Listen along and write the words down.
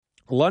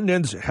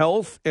London's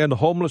health and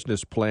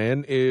homelessness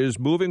plan is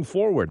moving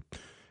forward.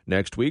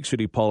 Next week,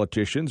 city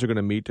politicians are going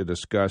to meet to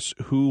discuss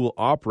who will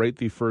operate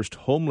the first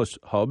homeless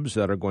hubs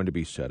that are going to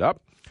be set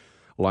up.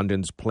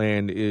 London's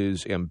plan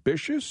is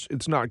ambitious.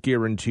 It's not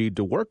guaranteed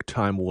to work.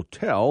 Time will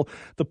tell.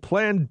 The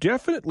plan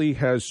definitely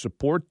has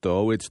support,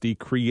 though. It's the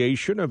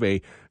creation of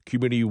a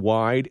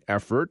community-wide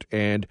effort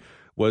and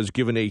was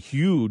given a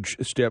huge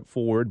step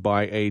forward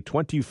by a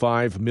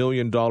 $25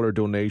 million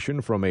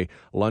donation from a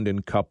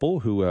London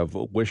couple who have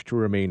wished to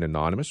remain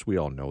anonymous. We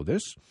all know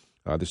this.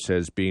 This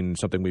has been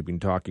something we've been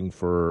talking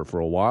for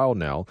a while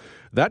now.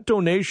 That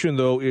donation,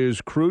 though,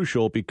 is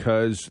crucial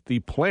because the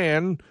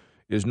plan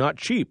is not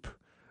cheap.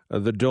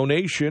 The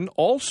donation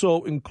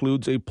also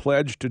includes a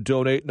pledge to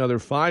donate another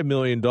 $5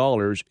 million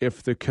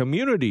if the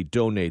community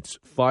donates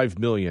 $5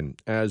 million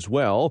as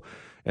well.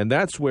 And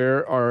that's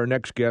where our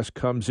next guest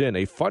comes in.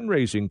 A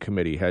fundraising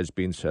committee has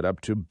been set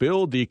up to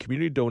build the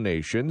community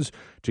donations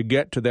to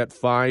get to that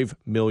 $5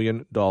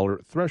 million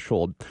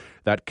threshold.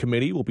 That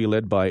committee will be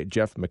led by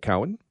Jeff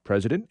McCowan,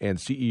 President and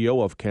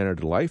CEO of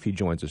Canada Life. He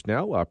joins us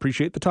now. I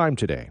appreciate the time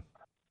today.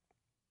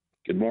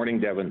 Good morning,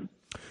 Devin.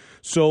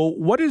 So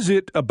what is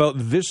it about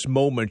this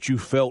moment you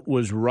felt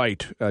was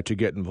right to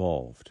get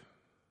involved?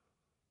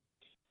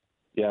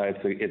 Yeah,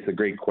 it's a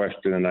great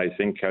question, and I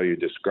think how you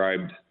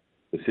described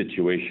the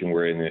situation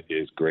we're in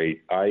is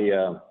great.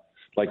 I,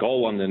 like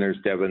all Londoners,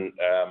 Devin,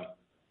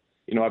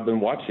 I've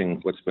been watching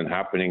what's been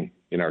happening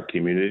in our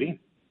community,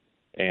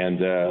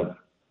 and I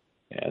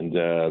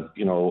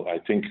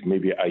think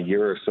maybe a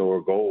year or so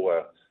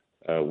ago,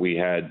 we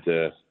had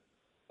a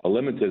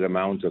limited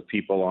amount of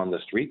people on the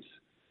streets,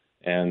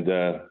 and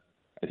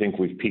I think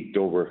we've peaked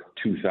over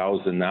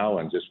 2,000 now,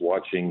 and just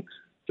watching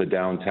the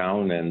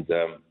downtown. And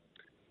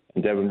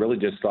Devin, really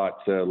just thought,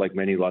 like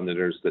many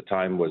Londoners, the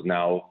time was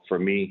now for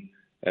me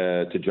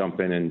to jump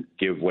in and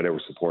give whatever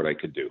support I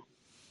could do.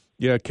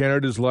 Yeah,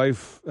 Canada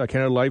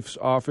Life's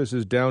office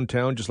is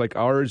downtown, just like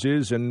ours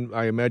is, and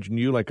I imagine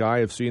you, like I,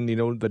 have seen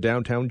the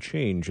downtown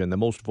change, and the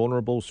most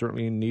vulnerable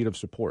certainly in need of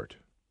support.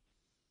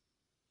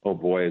 Oh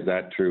boy, is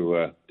that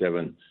true,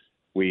 Devin?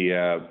 We,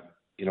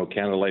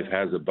 Canada Life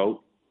has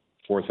about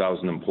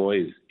 4,000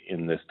 employees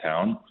in this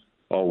town,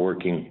 all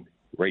working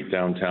right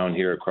downtown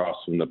here across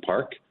from the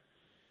park.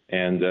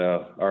 And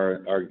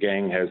our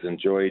gang has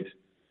enjoyed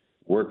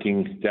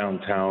working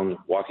downtown,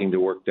 walking to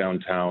work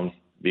downtown,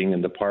 being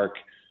in the park.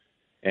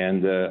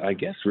 And I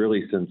guess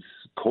really since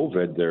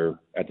COVID,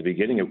 at the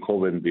beginning of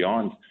COVID and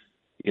beyond,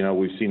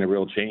 we've seen a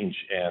real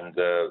change and,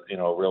 a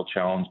real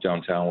challenge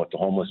downtown with the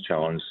homeless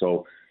challenge.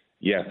 So,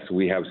 yes,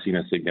 we have seen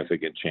a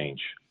significant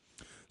change.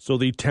 So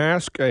the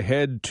task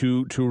ahead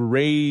to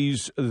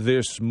raise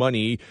this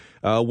money,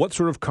 what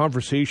sort of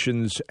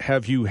conversations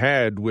have you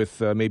had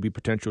with maybe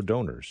potential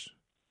donors?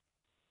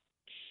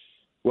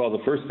 Well,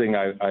 the first thing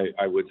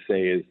I would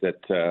say is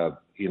that,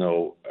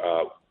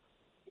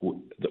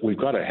 we've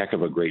got a heck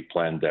of a great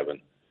plan,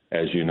 Devin,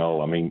 as you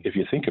know. I mean, if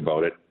you think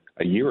about it,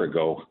 a year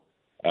ago,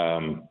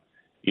 the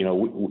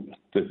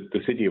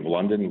City of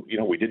London,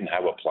 we didn't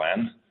have a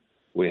plan.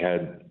 We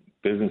had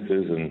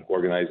businesses and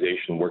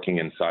organizations working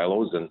in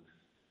silos,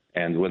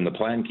 and when the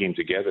plan came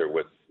together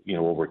with,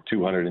 over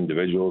 200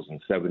 individuals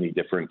and 70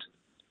 different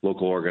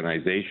local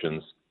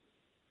organizations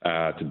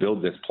to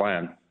build this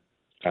plan,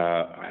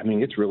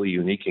 it's really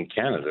unique in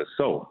Canada.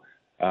 So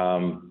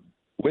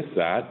with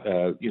that,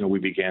 we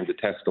began to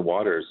test the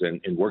waters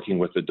and working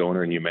with the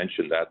donor, and you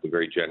mentioned that, the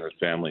very generous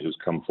family who's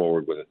come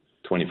forward with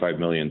 $25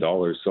 million.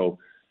 So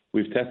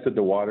we've tested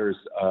the waters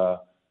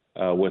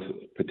with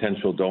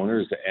potential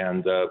donors,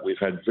 and we've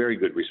had very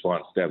good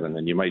response, Devin.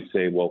 And you might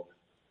say, well,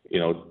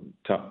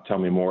 tell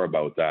me more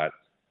about that.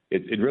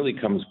 It really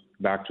comes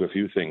back to a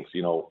few things.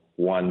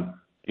 One,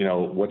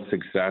 what's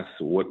success?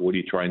 What are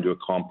you trying to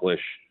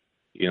accomplish?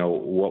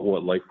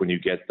 What like when you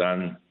get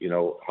done?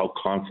 How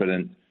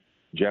confident,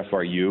 Jeff,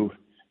 are you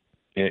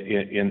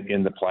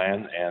in the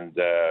plan? And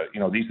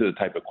these are the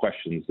type of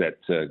questions that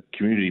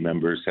community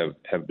members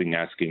have been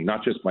asking,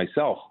 not just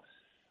myself,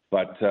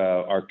 but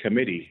our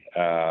committee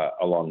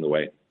along the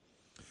way.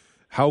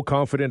 How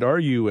confident are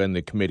you and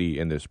the committee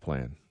in this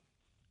plan?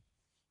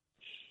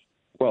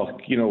 Well,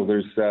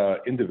 there's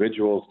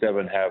individuals,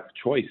 Devin, have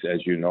choice,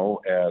 as you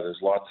know.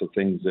 There's lots of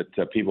things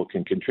that people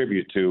can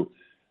contribute to.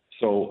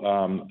 So,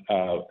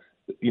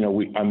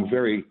 I'm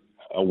very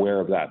aware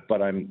of that,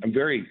 but I'm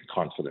very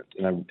confident,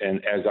 and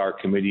as our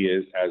committee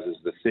is, as is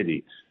the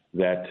city,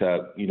 that,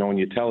 when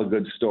you tell a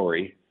good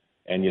story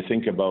and you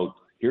think about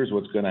here's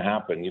what's going to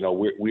happen,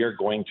 we are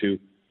going to,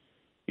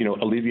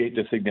 alleviate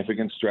the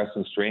significant stress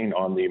and strain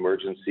on the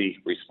emergency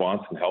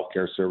response and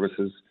healthcare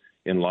services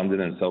in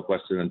London and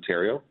southwestern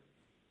Ontario.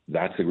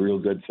 That's a real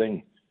good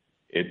thing.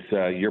 It's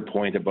your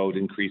point about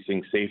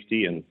increasing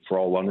safety and for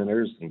all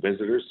Londoners and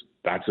visitors.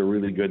 That's a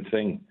really good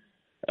thing.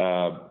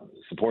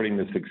 Supporting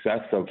the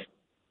success of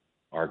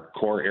our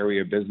core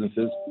area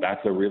businesses.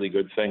 That's a really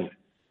good thing.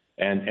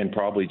 And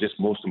probably just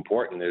most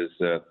important is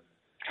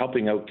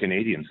helping out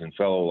Canadians and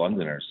fellow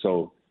Londoners.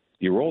 So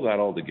you roll that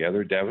all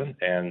together, Devin,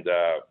 and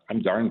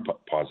I'm darn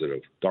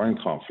positive, darn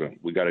confident.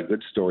 We got a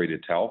good story to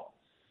tell.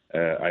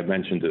 I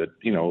mentioned that,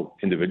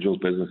 individuals,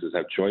 businesses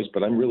have choice,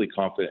 but I'm really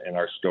confident in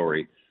our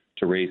story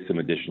to raise some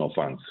additional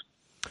funds.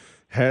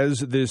 Has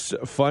this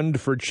Fund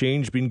for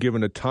Change been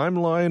given a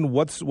timeline?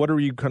 What are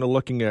you kind of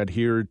looking at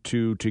here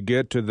to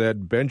get to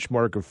that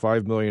benchmark of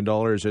 $5 million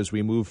as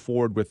we move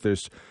forward with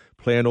this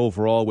plan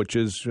overall, which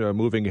is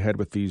moving ahead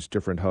with these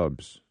different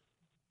hubs?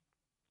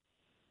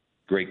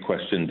 Great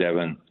question,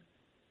 Devin.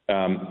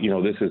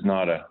 This is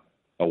not a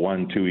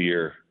 1-2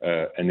 year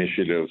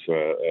initiative,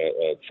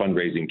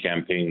 fundraising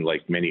campaign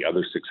like many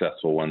other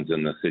successful ones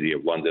in the City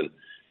of London.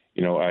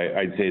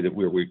 I'd say that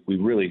we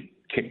really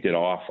kicked it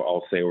off,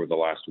 I'll say, over the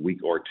last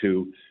week or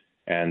two.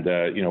 And,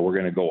 we're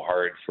going to go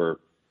hard for,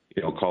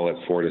 call it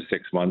 4 to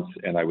 6 months.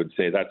 And I would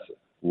say that's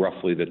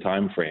roughly the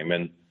time frame.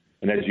 And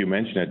as you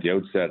mentioned at the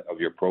outset of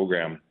your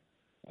program,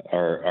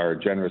 our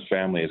generous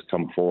family has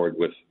come forward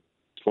with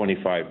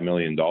 $25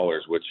 million,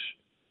 which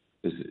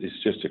is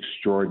just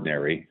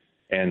extraordinary,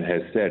 and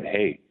has said,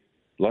 hey,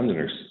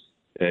 Londoners,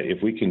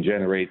 if we can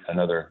generate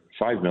another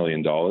 $5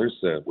 million,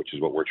 which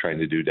is what we're trying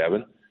to do,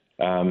 Devin,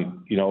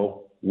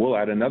 we'll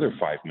add another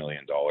 $5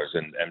 million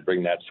and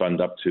bring that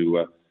fund up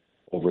to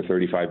over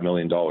 $35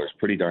 million.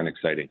 Pretty darn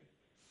exciting.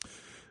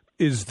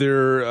 Is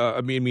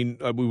there?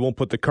 We won't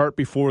put the cart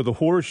before the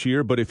horse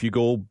here, but if you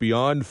go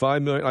beyond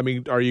 $5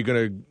 million,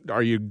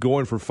 are you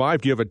going for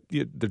 5? Do you have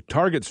the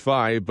target's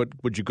 5,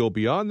 but would you go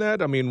beyond that?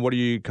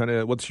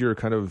 What's your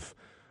kind of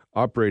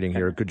operating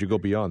here? Could you go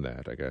beyond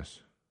that, I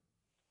guess?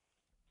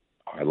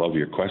 I love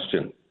your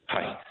question.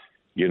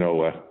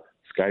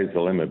 Sky's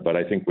the limit, but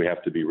I think we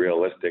have to be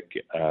realistic.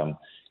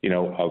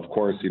 Of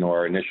course,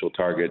 our initial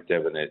target,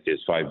 Devin, is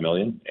 $5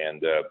 million,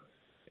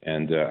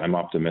 and I'm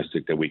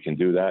optimistic that we can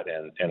do that.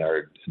 And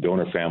our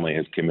donor family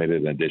has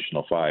committed an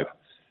additional 5,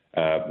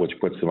 which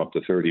puts them up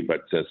to 30.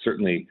 But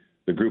certainly,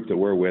 the group that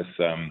we're with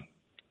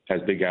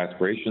has big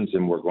aspirations,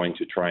 and we're going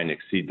to try and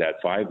exceed that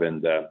 5.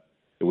 And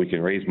if we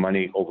can raise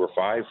money over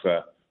 5,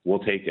 we'll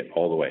take it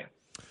all the way.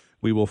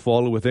 We will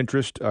follow with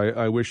interest.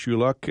 I wish you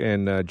luck,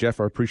 and Jeff,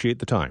 I appreciate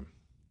the time.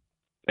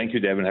 Thank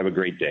you, Devin. Have a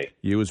great day.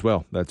 You as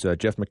well. That's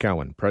Jeff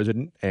McCowan,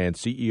 President and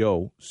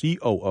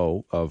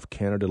COO of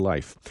Canada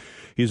Life.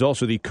 He's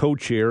also the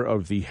co-chair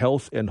of the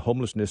Health and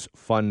Homelessness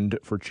Fund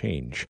for Change.